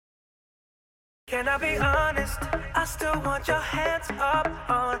Can I be honest? I still want your hands up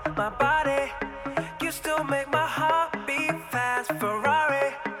on my body. You still make my heart beat fast.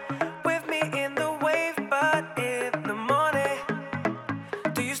 Ferrari with me in the wave, but in the morning.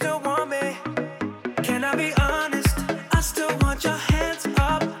 Do you still want me? Can I be honest? I still want your hands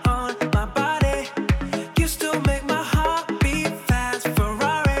up on my body. You still make my heart beat fast.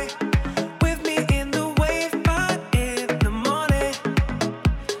 Ferrari with me in the wave, but in the morning.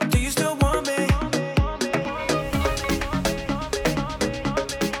 Do you still want me?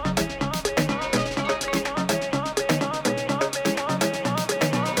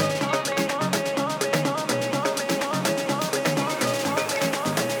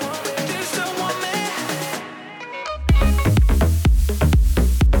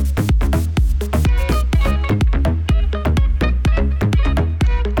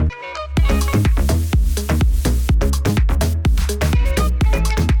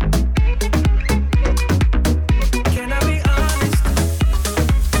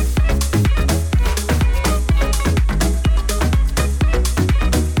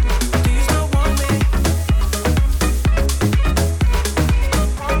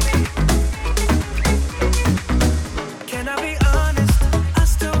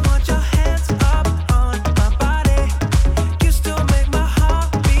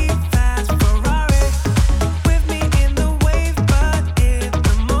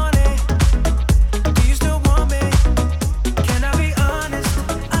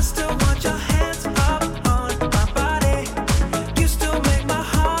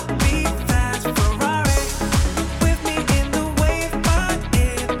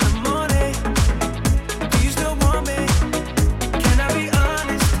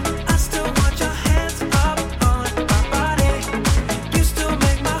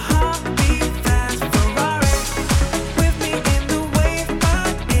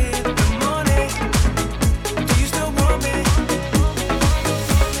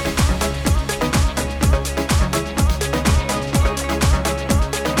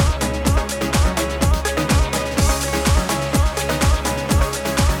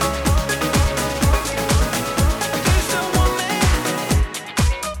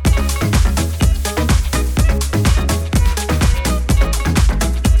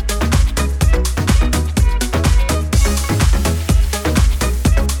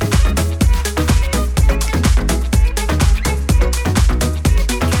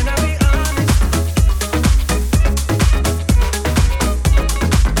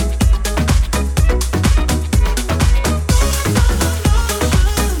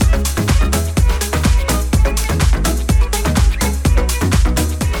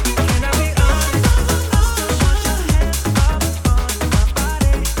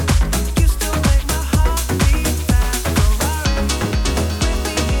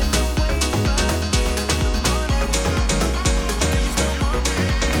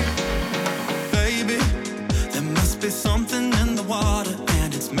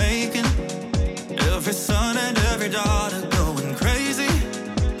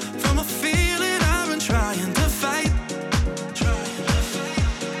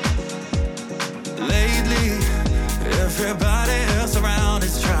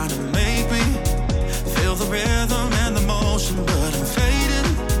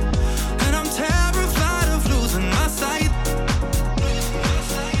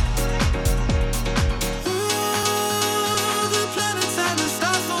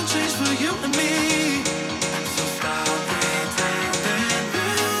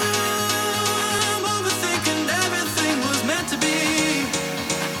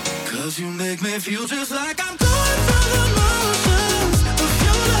 Feel just like I'm going through the motions of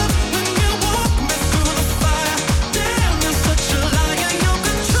your love when you walk me through the fire. Damn, you're such a liar. You're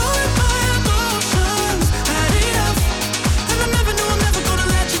controlling my emotions. Had enough, and I never knew I'm never gonna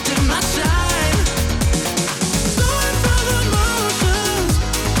let you dim my shine. Going through the motions,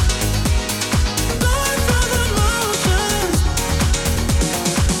 going through the motions,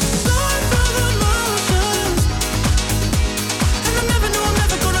 going through the motions, and I never knew I'm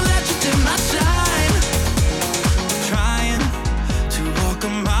never gonna let you dim my shine.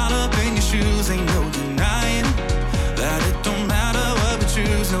 Ain't no denying that it don't matter what we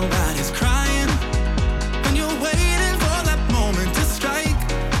choose. Nobody's crying when you're waiting for that moment to strike.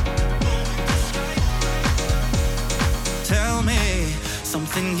 Tell me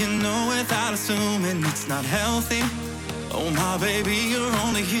something you know without assuming it's not healthy. Oh my baby, you're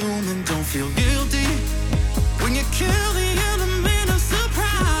only human. Don't feel guilty when you kill the element of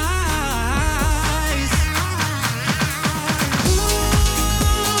surprise.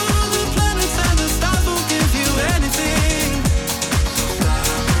 Anything.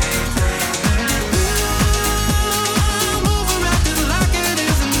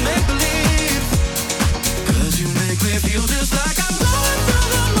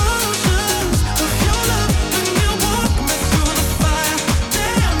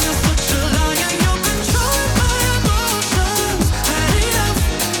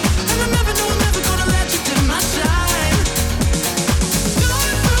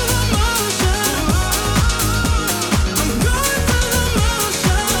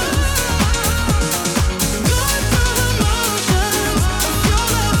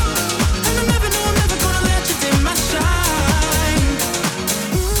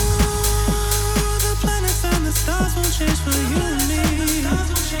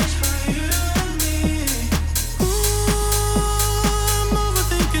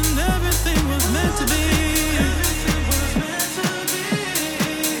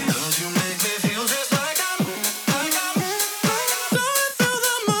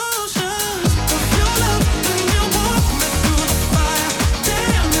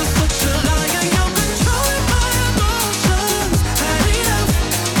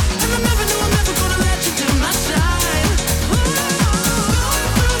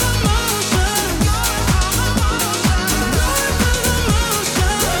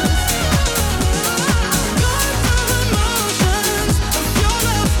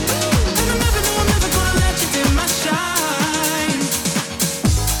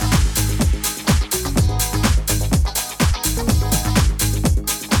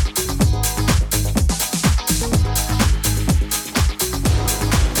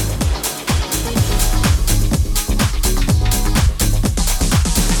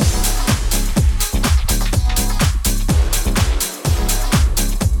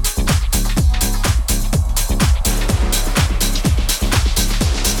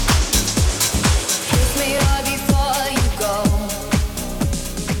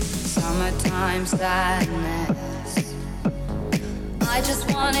 summertime sadness. I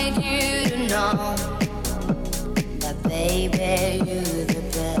just wanted you to know that, baby, you're the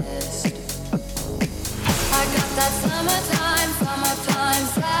best. I got that summertime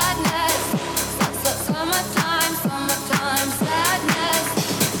sadness. Summertime sadness.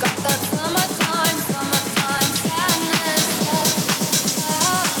 Got that summertime sadness.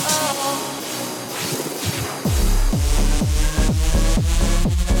 Oh.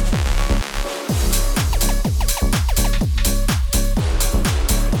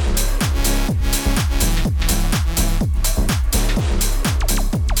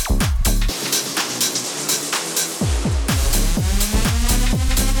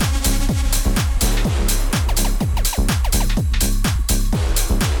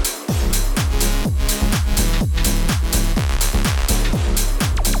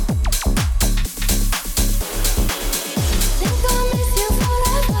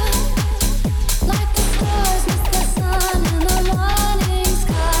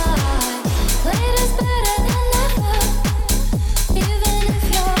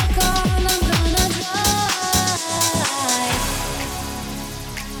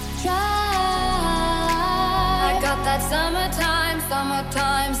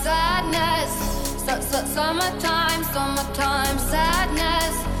 Summertime sadness. Summertime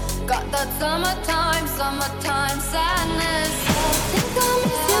sadness. Got that summertime sadness. Think I'll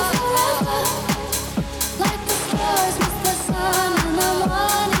miss you forever, like the stars miss the sun in the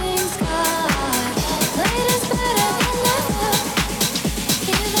morning sky. Later's better than never.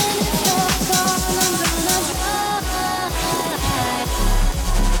 Even if you're gone, I'm gonna try.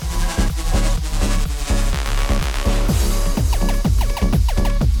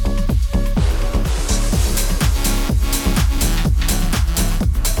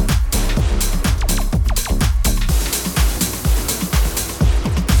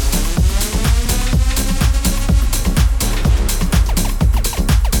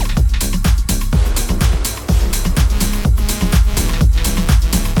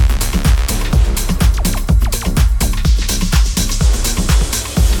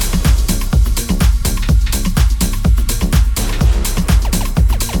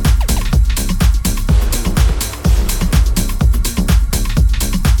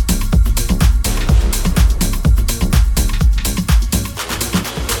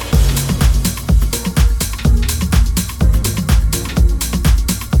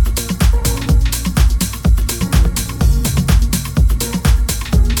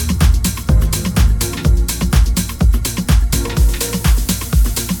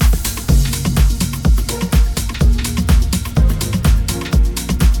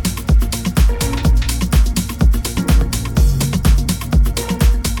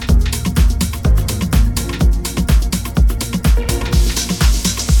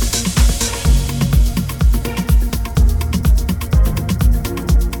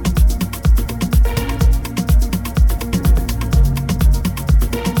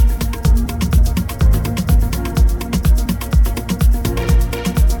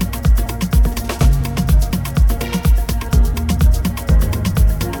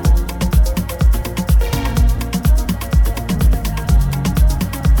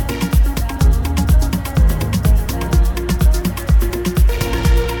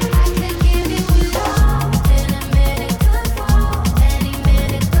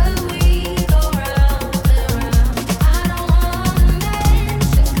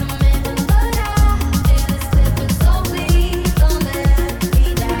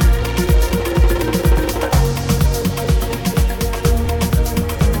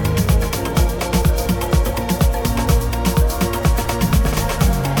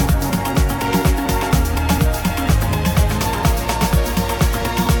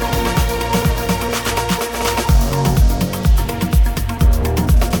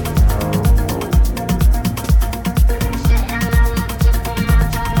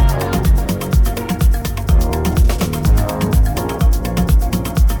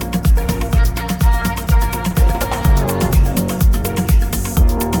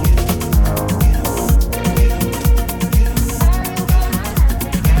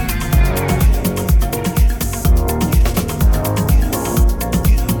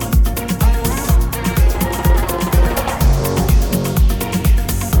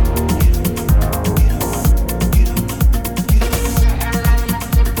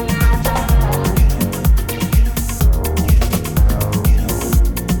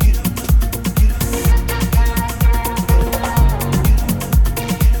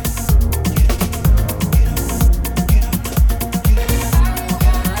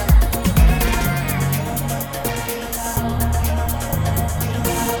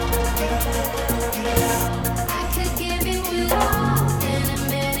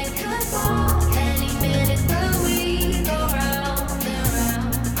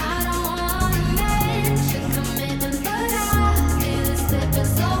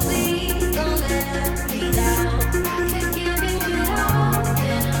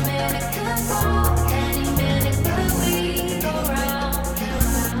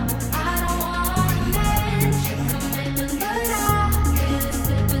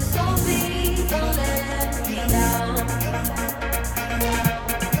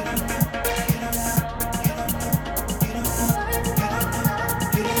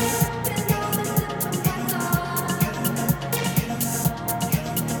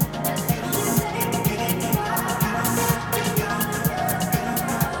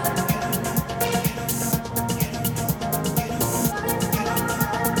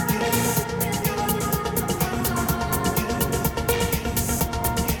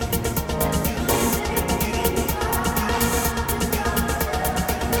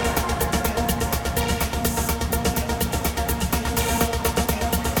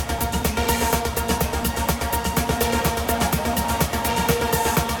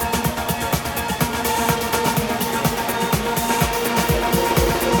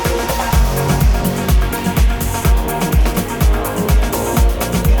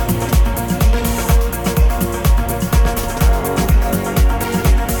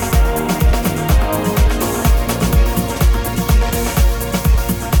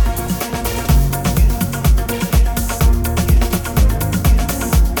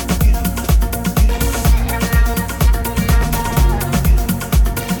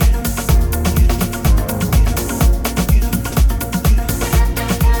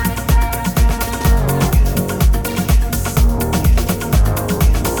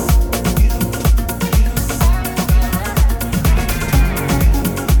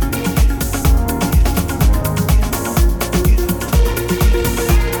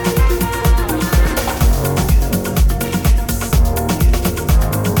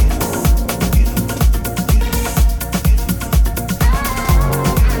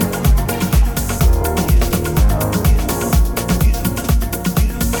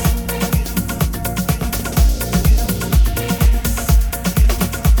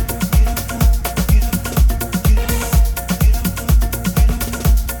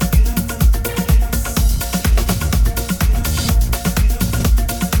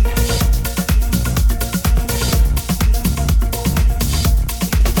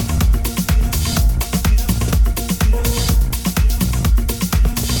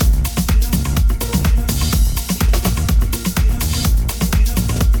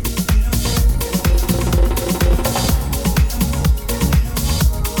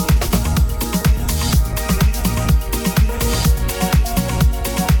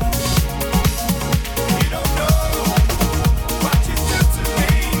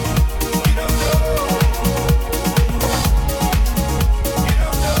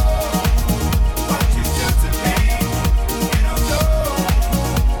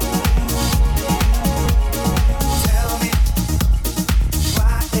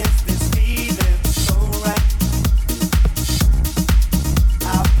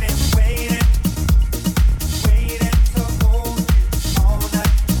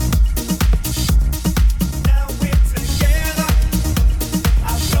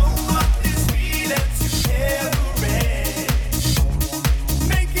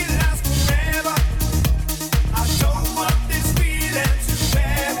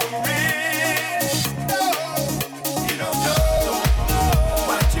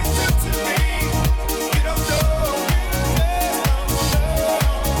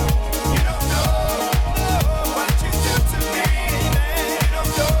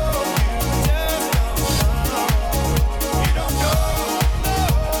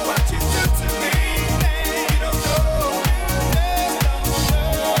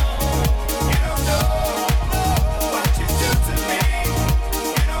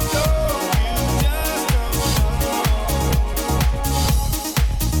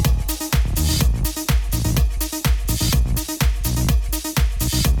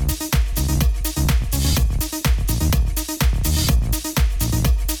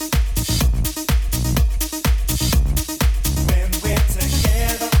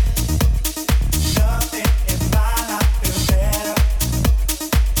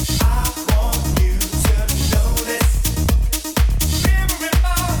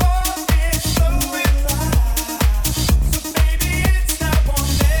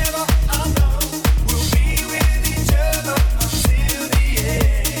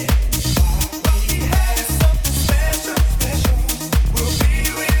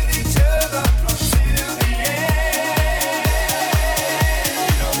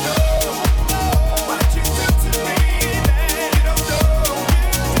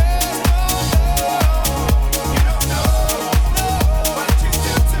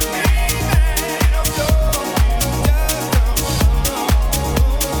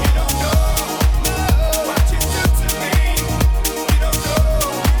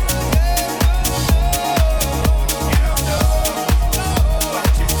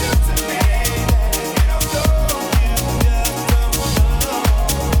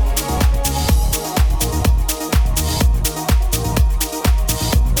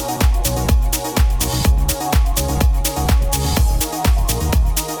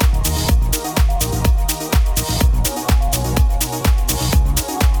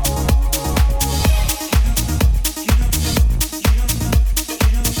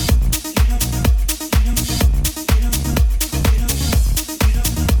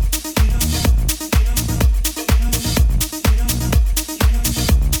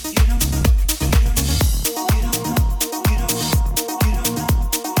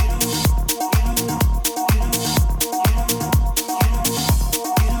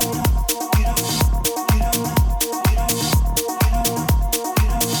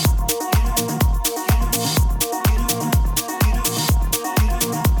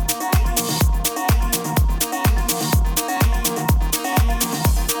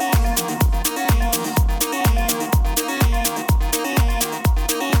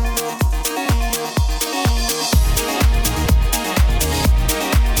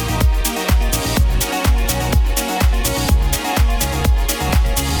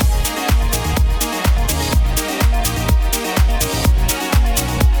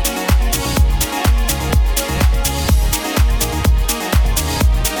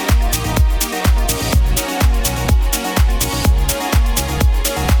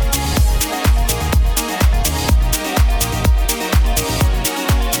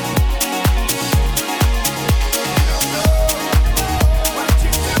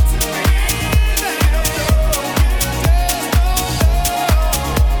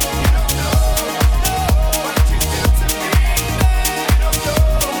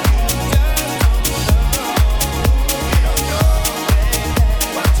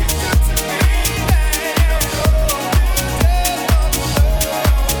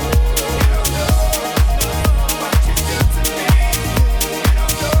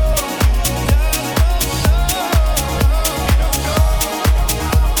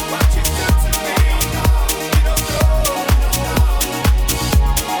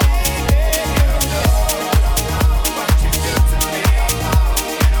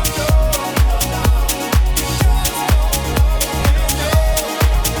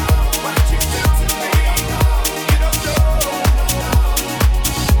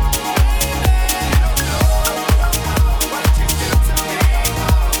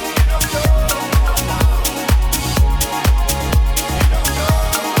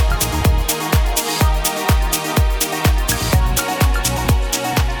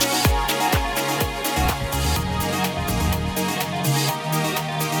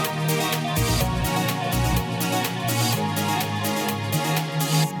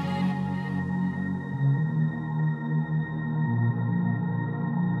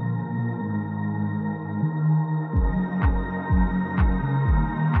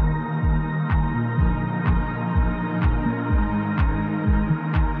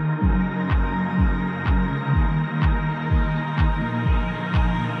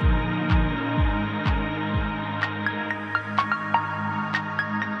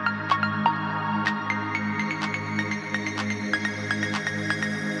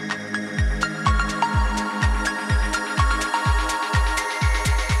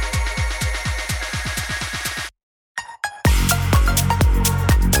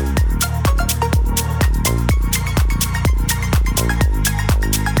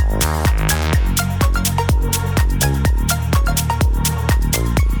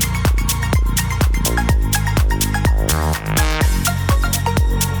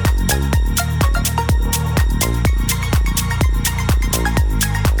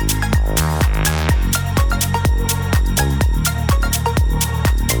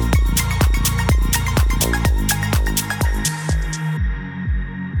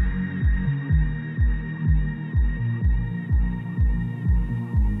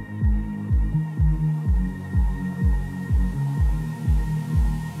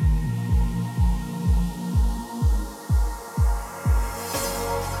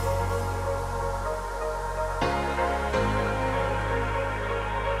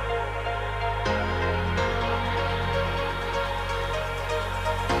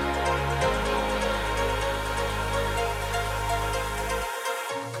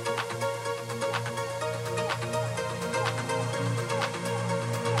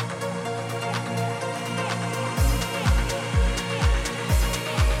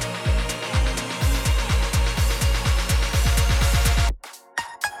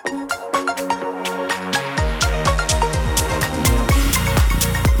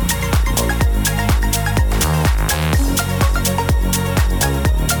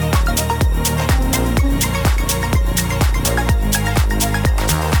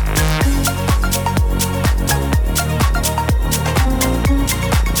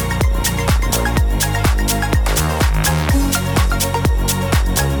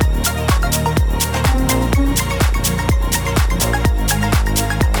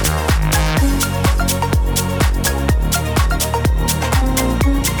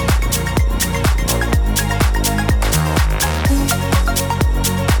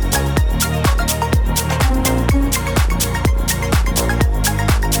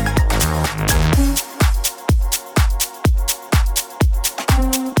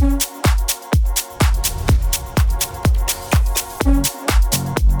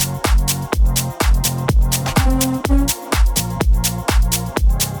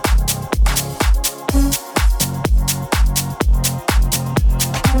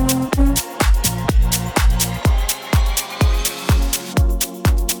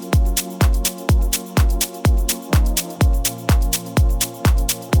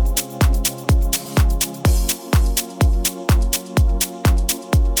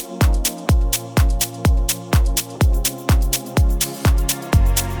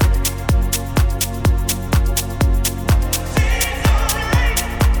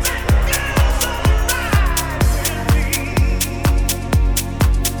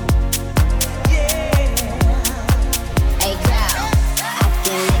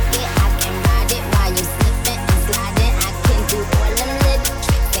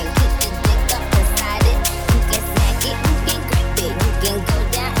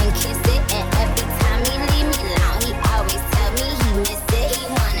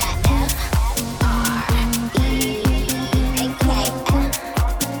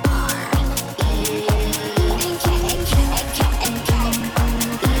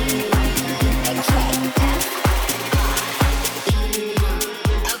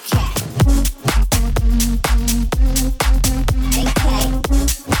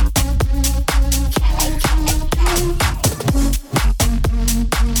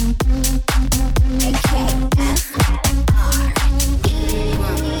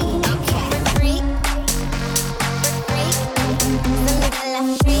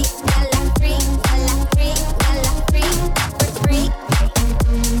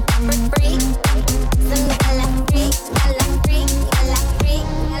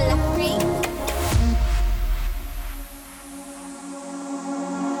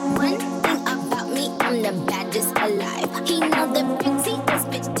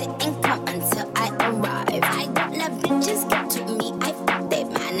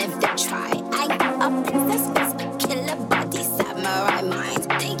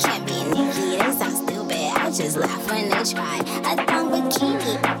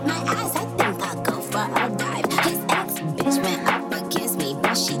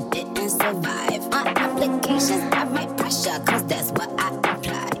 why she didn't survive. On applications, I write pressure, cause that's what I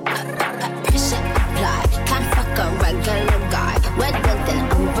apply. Pressure apply, can't fuck a regular guy. Wetter than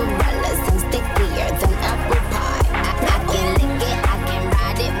umbrellas, and stickier than apple pie. I can lick it, I can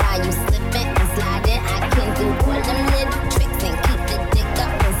ride it while you slipping and sliding. I can do all them little tricks and keep the dick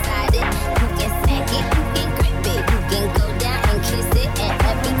up inside it. You can smack it, you can grip it, you can go down and kiss it. And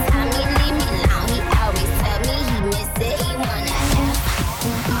every time he leave me alone, he always tell me he miss it. He wanna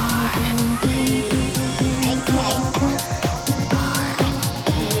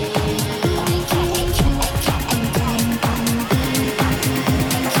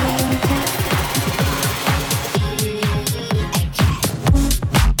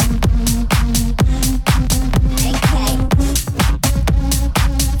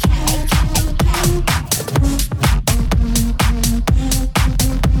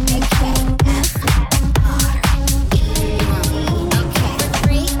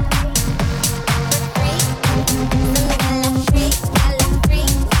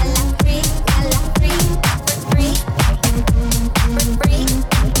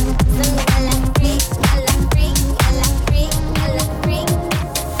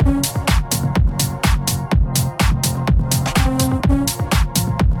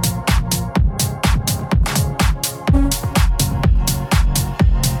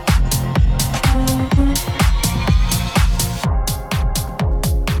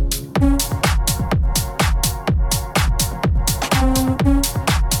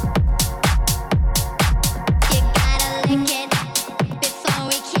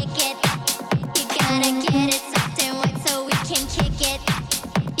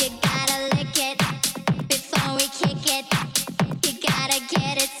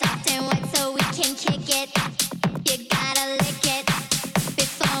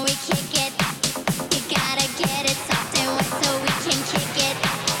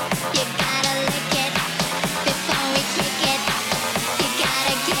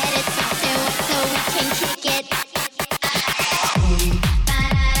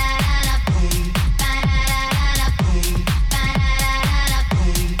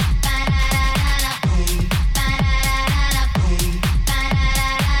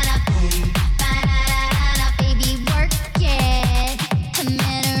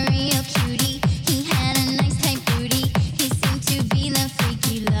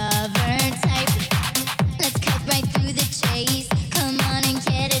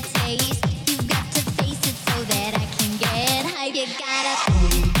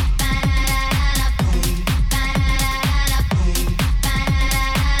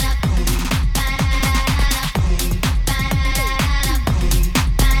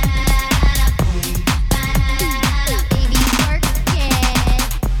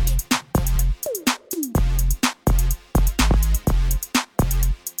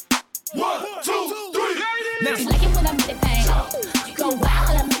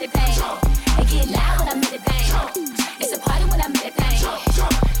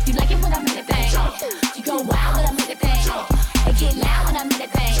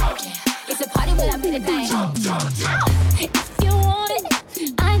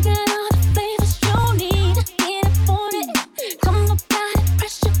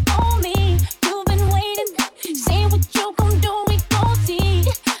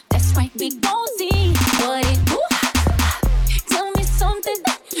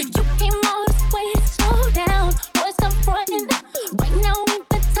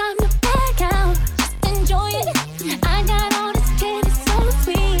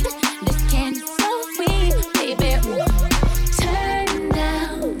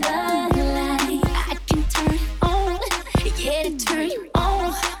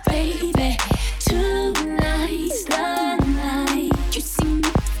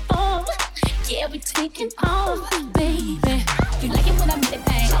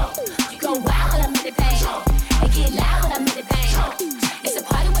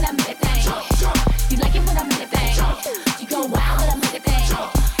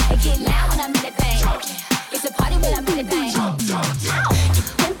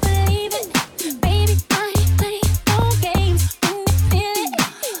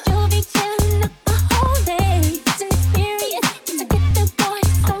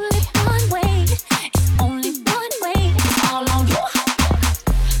one way.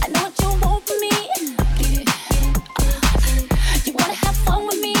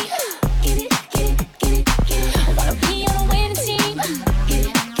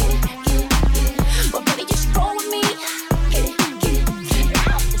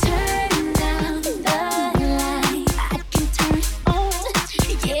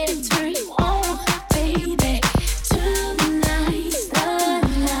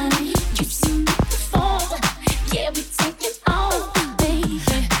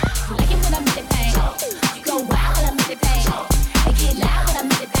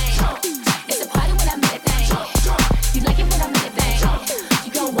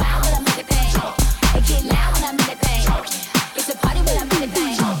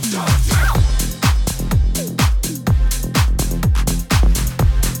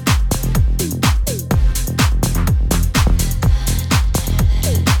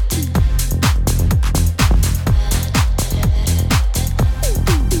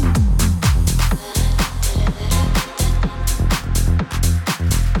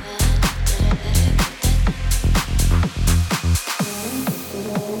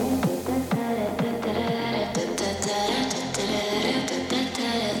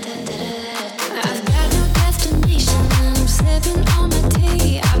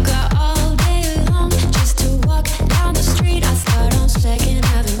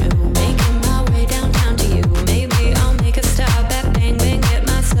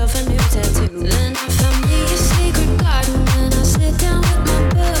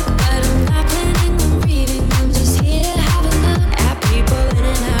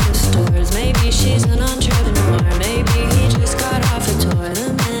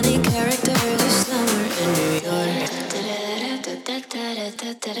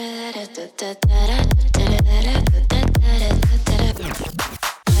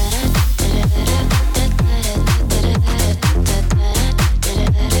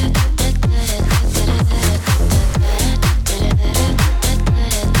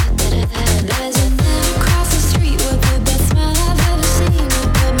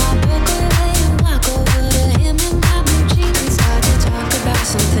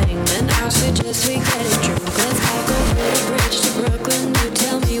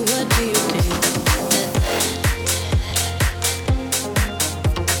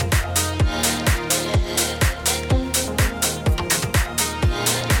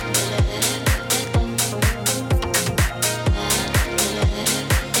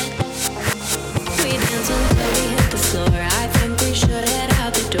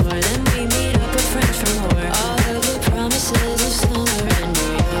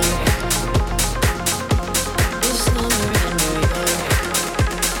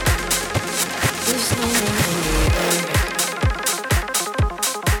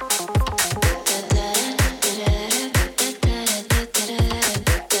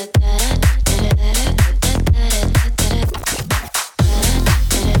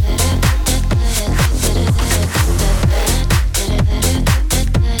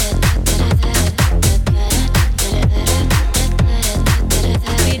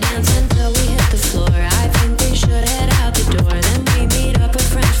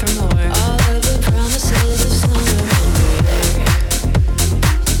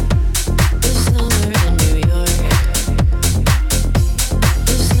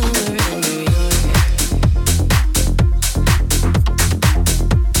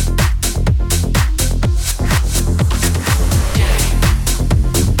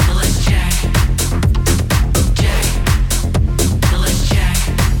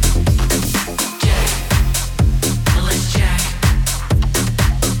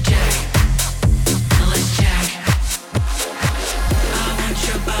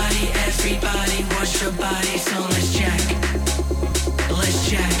 your body, so let's check. Let's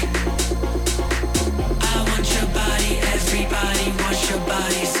check. I want your body, everybody wants your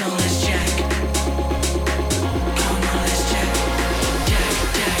body, so let's check. Come on, let's check. Check,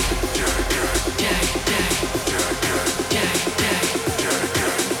 check. Check, check. Check, check.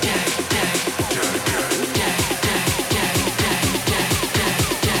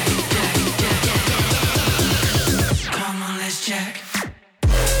 Come on, let's check.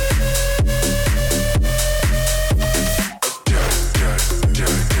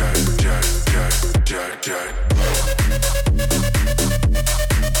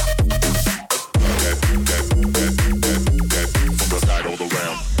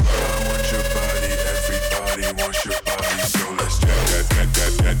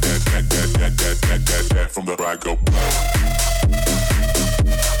 From the I go.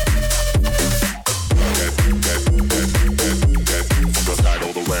 From the side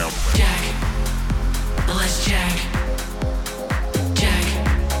all around. Jack, let's jack. Jack,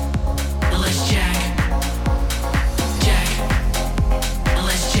 let's jack. Jack,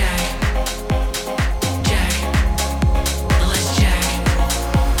 let's jack. Jack, let's jack.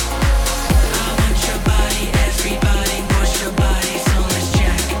 I want your body, everybody wants your body, so let's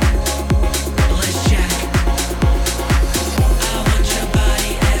jack. Let's jack. I want your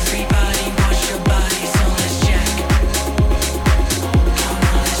body, everybody wants your body, so let's jack. Come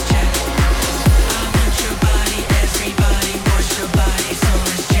on, let's jack. I want your body, everybody wants your body, so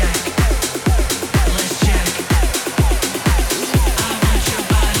let's jack. Let's jack. I want your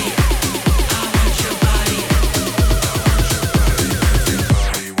body, I want your body.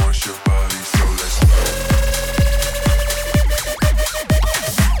 Everybody wants your body, so let's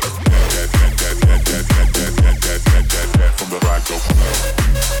from the I go.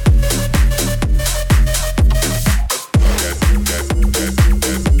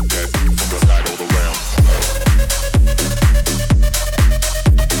 From the side all around.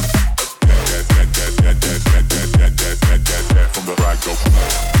 From the I go.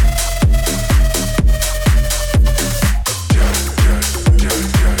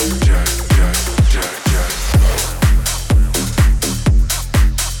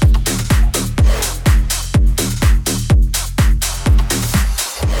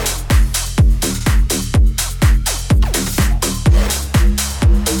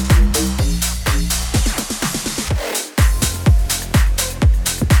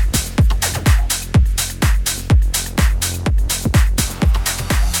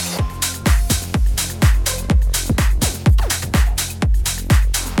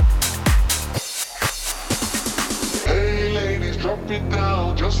 Hey ladies, drop it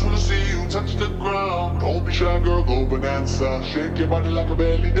down. Just wanna see you touch the ground. Don't be shy, girl, go bonanza. Shake your body like a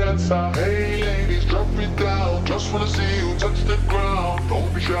belly dancer. Hey ladies, drop it down. Just wanna see you touch the ground.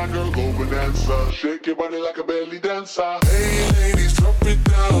 Don't be shy, girl, go bonanza. Shake your body like a belly dancer. Hey ladies, drop it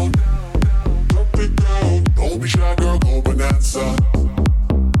down. Drop it down. Don't be shy, girl, go bonanza.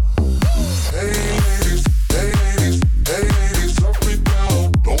 Hey ladies, hey ladies, hey ladies, drop it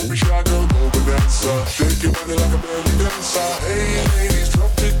down. Don't be shy, girl, go bonanza. Shake your body like a belly dancer. Hey ladies,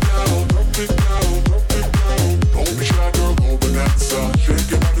 drop it down, drop it down, drop it down. Don't be shy, girl, go bonanza. Shake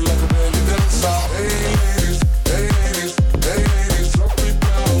your body like a belly dancer. Hey ladies, hey ladies, hey ladies, drop it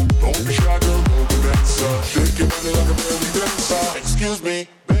down. Don't be shy, girl, go bonanza. Shake your body like a belly dancer. Excuse me,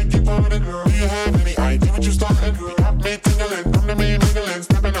 beg your pardon, girl. Do you have any idea what you started, girl? Got me tingling, come to me mingling,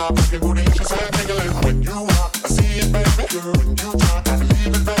 stepping up, looking booty, she said tingling. When you walk, I see it, baby, girl. When you talk, I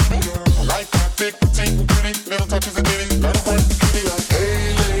believe it, baby, girl. Like that thick, petite, and pretty, little touches of ditty, let her work the kitty like,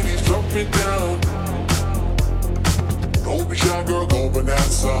 hey ladies, drop it down. Don't be shy, girl, go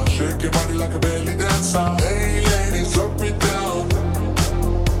bonanza. Shake your body like a belly dancer. Hey ladies, drop it down.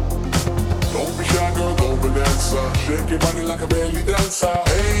 Don't be shy, girl, go bonanza. Shake your body like a belly dancer.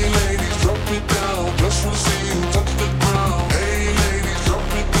 Hey ladies, drop it down. Just wanna see you touch the ground. Hey ladies,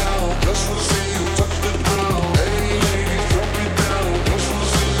 drop it down. Just wanna see you touch the ground. Hey ladies, drop it down. Just wanna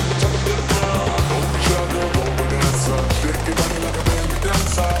see you touch the ground. Don't be shy, girl, go bonanza. Shake your body like a belly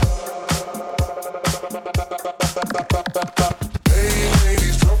dancer. Hey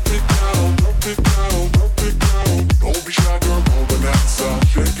ladies, drop it down, drop it down, drop it down. Don't be shy, girl, go bonanza.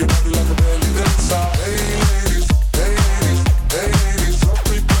 Shake your body like a belly dancer. Hey ladies, hey ladies, hey ladies, drop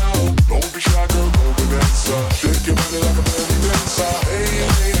it down. Don't be shy, girl, go bonanza. Shake your body like a belly dancer. Hey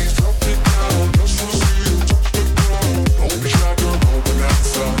ladies, drop it down. Just wanna see you touch the ground. Don't be shy, girl, go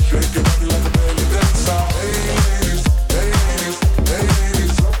bonanza. Shake your body like a belly dancer. Hey ladies, hey ladies, hey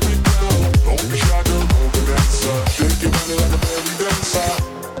ladies, drop it down. Don't be shy, girl, go bonanza. Shake your body like a belly dancer.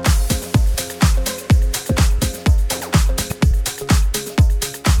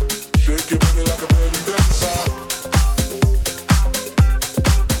 Shake your body like a belly dancer.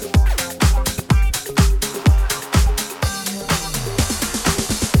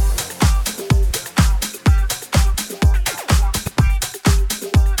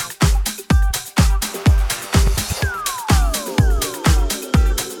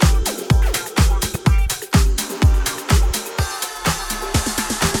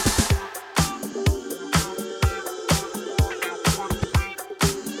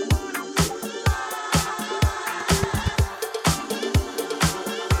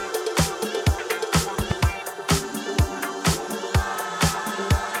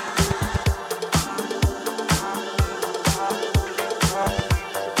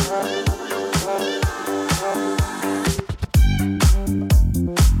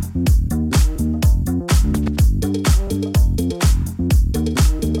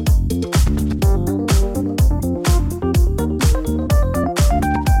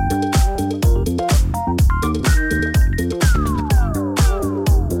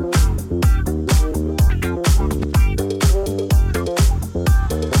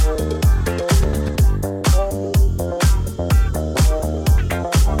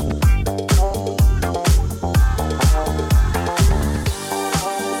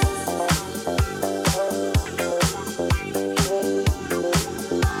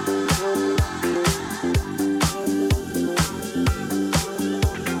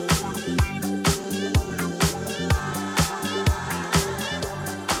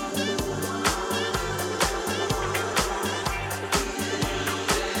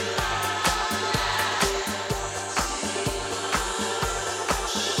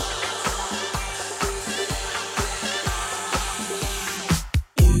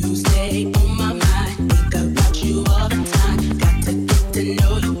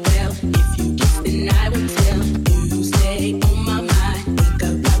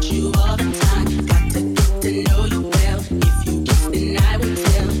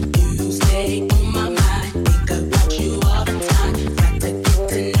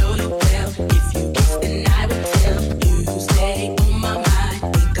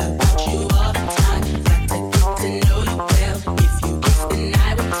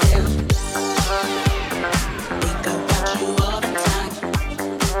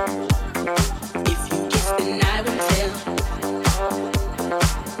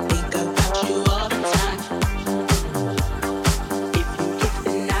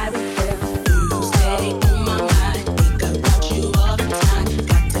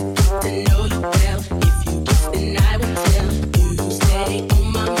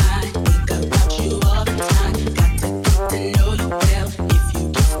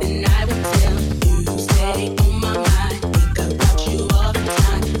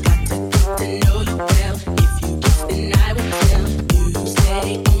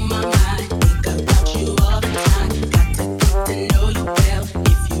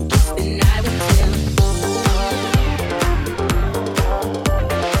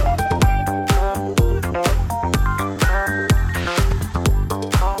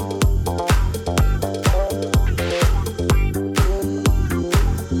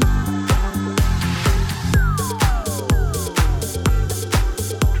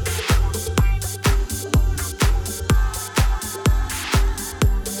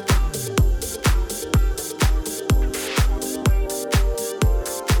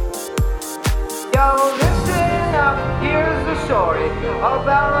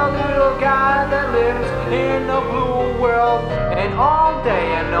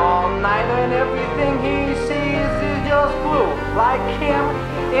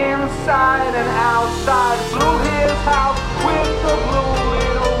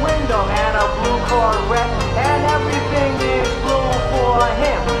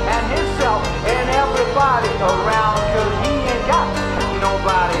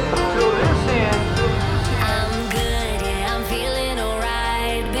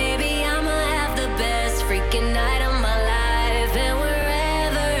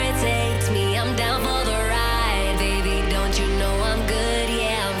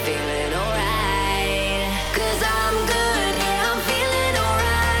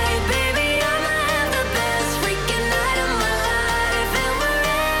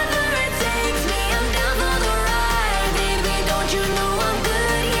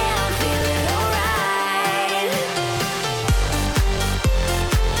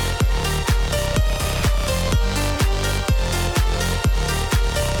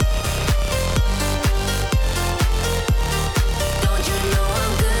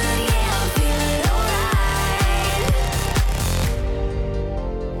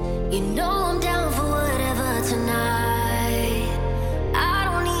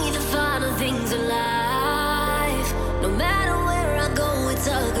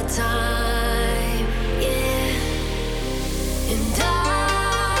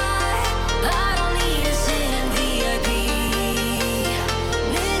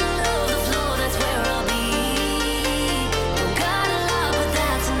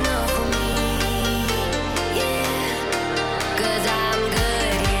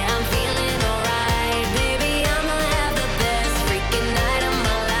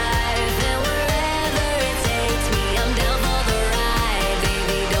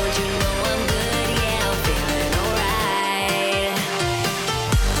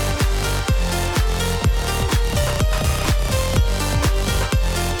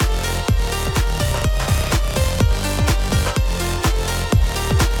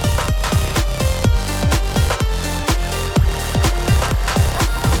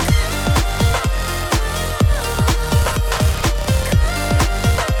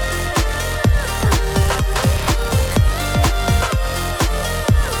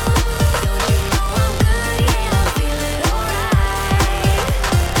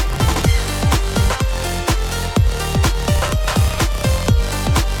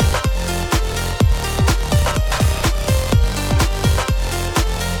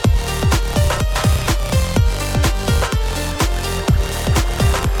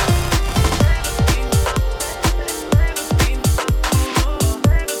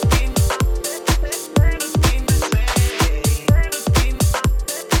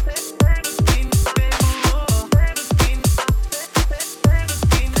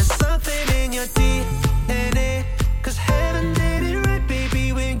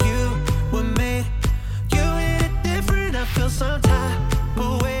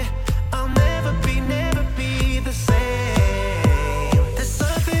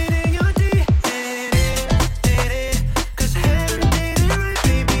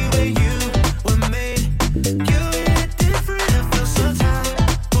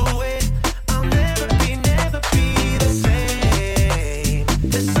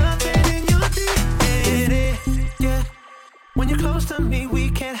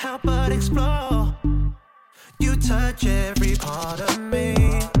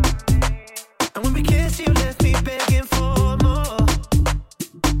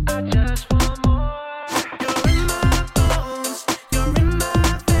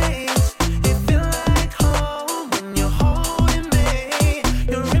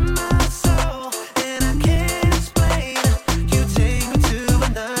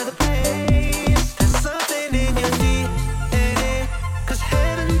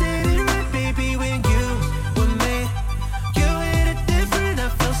 Heaven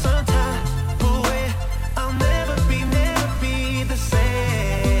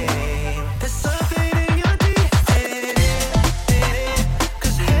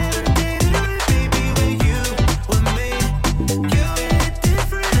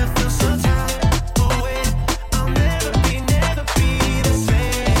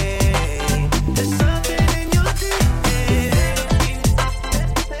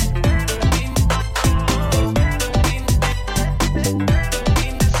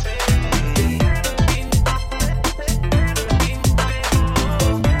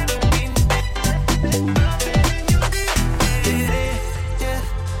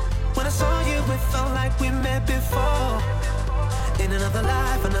like we met before. In another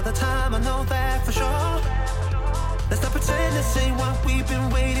life, another time, I know that for sure. Let's not pretend this ain't what we've been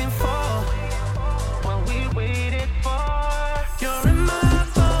waiting for. What we waited for. You're in my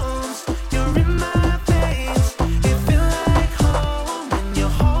bones, you're in my veins. It feel like home when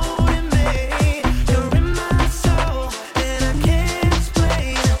you're holding me. You're in my soul, and I can't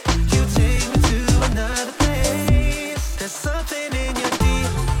explain. You take me to another place. There's something in your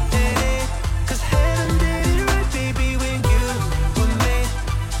DNA, 'cause heaven did it right, baby, when you were made.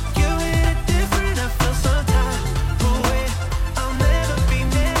 You hit it different, I feel some type of way. I'll never be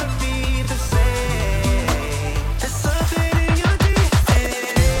the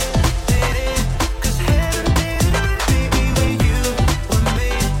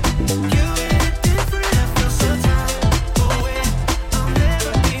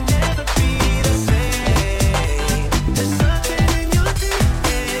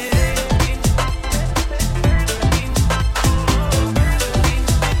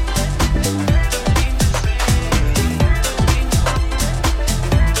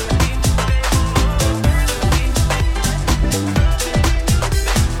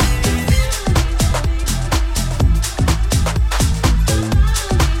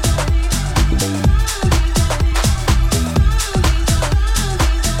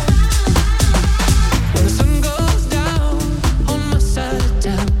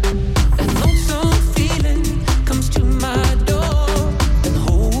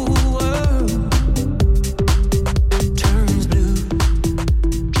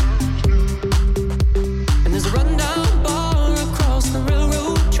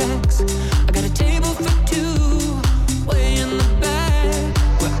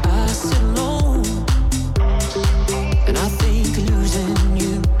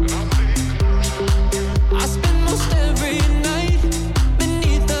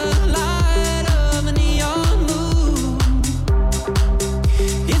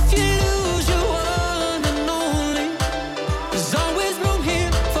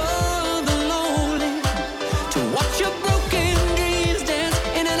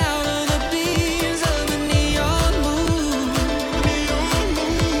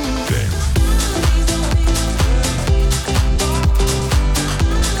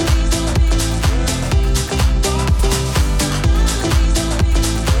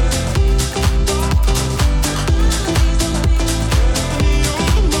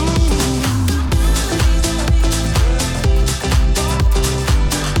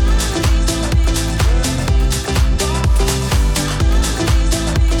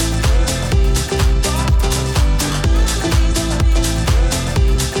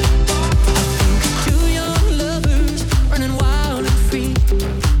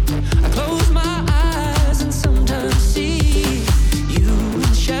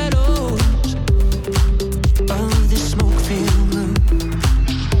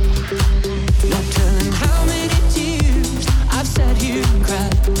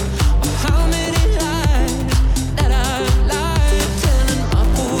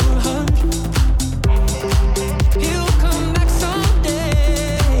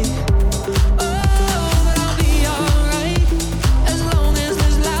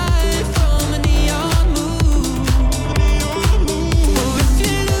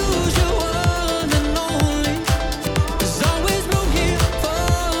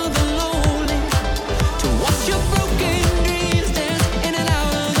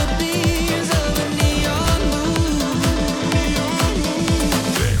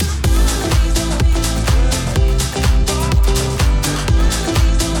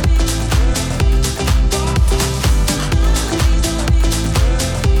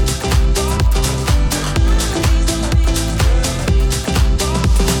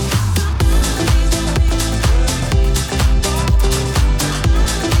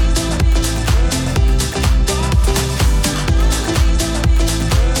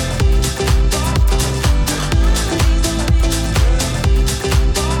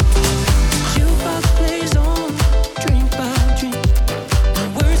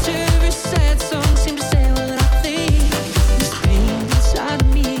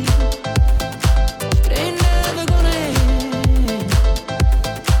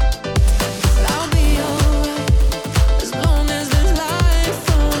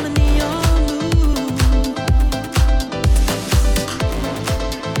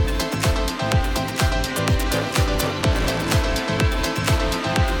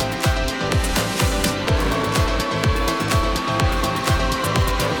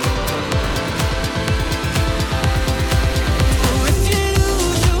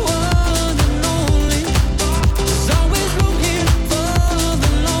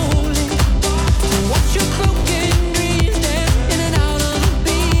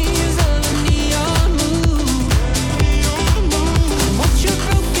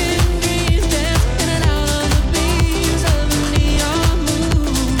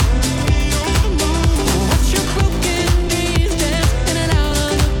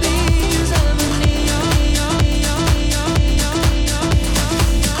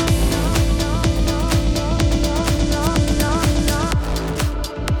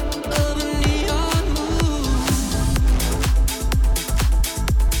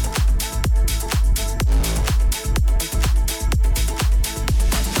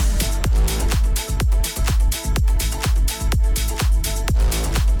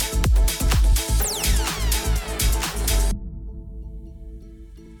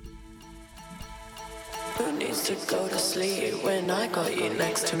got you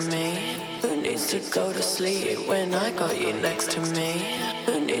next to me? Who needs to go to sleep when I got you next to me?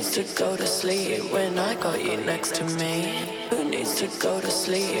 Who needs to go to sleep when I got you next to me? Who needs to go to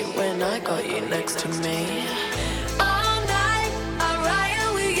sleep when I got you next to me? All night I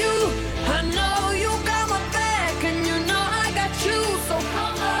ride with you. I know you got my back and you know I got you. So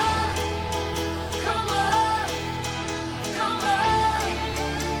come on, come on, come on.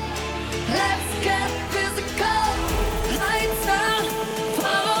 Let's get physical. Lights on,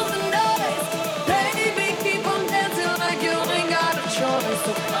 follow the noise. Baby, keep on dancing like you ain't got a choice.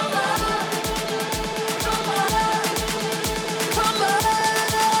 So come on, come on, come on.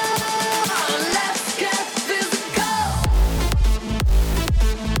 Let's get physical.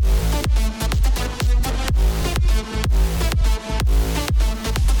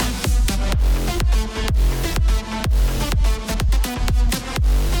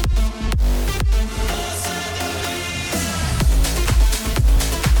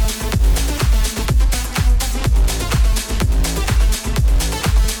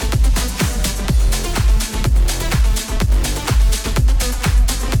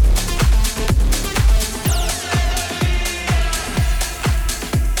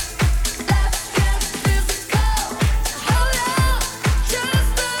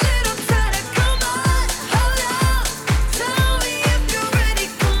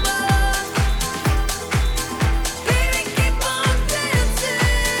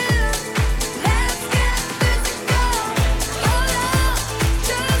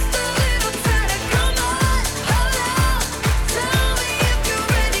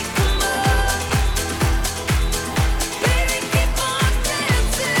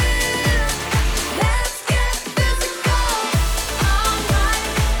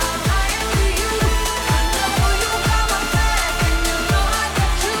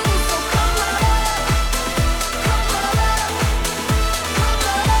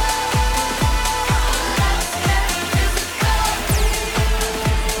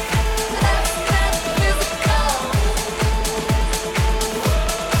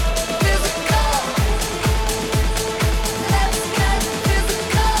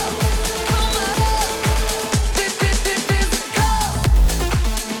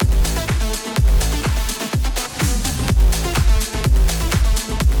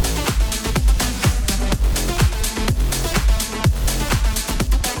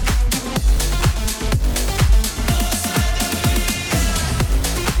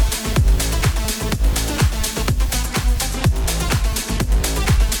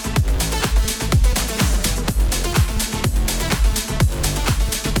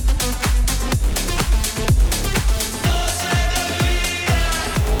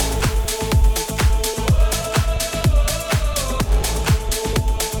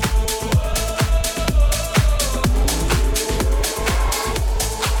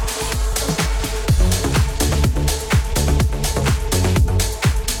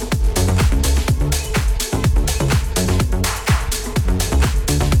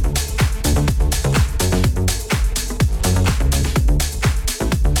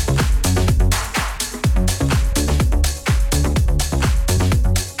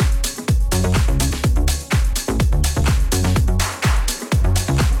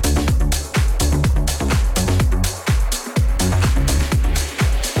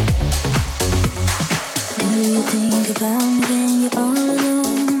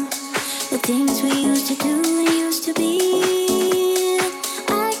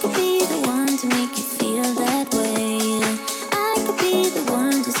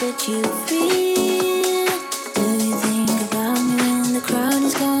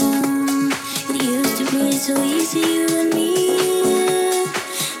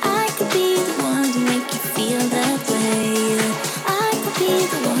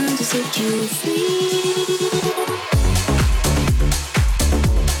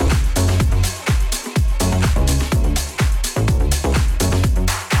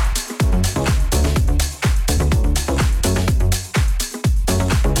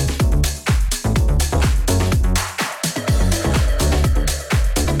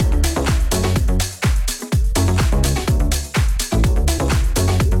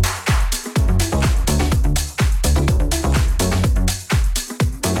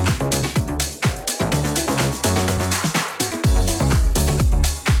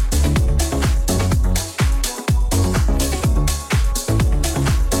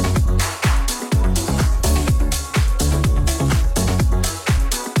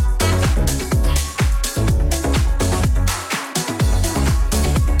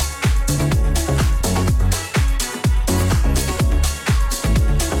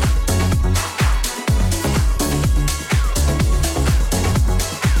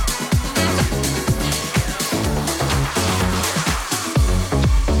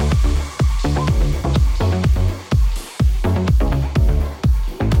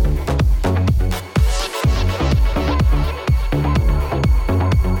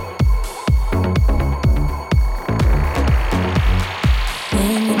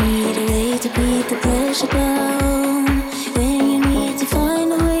 and we need a way to beat the pressure down.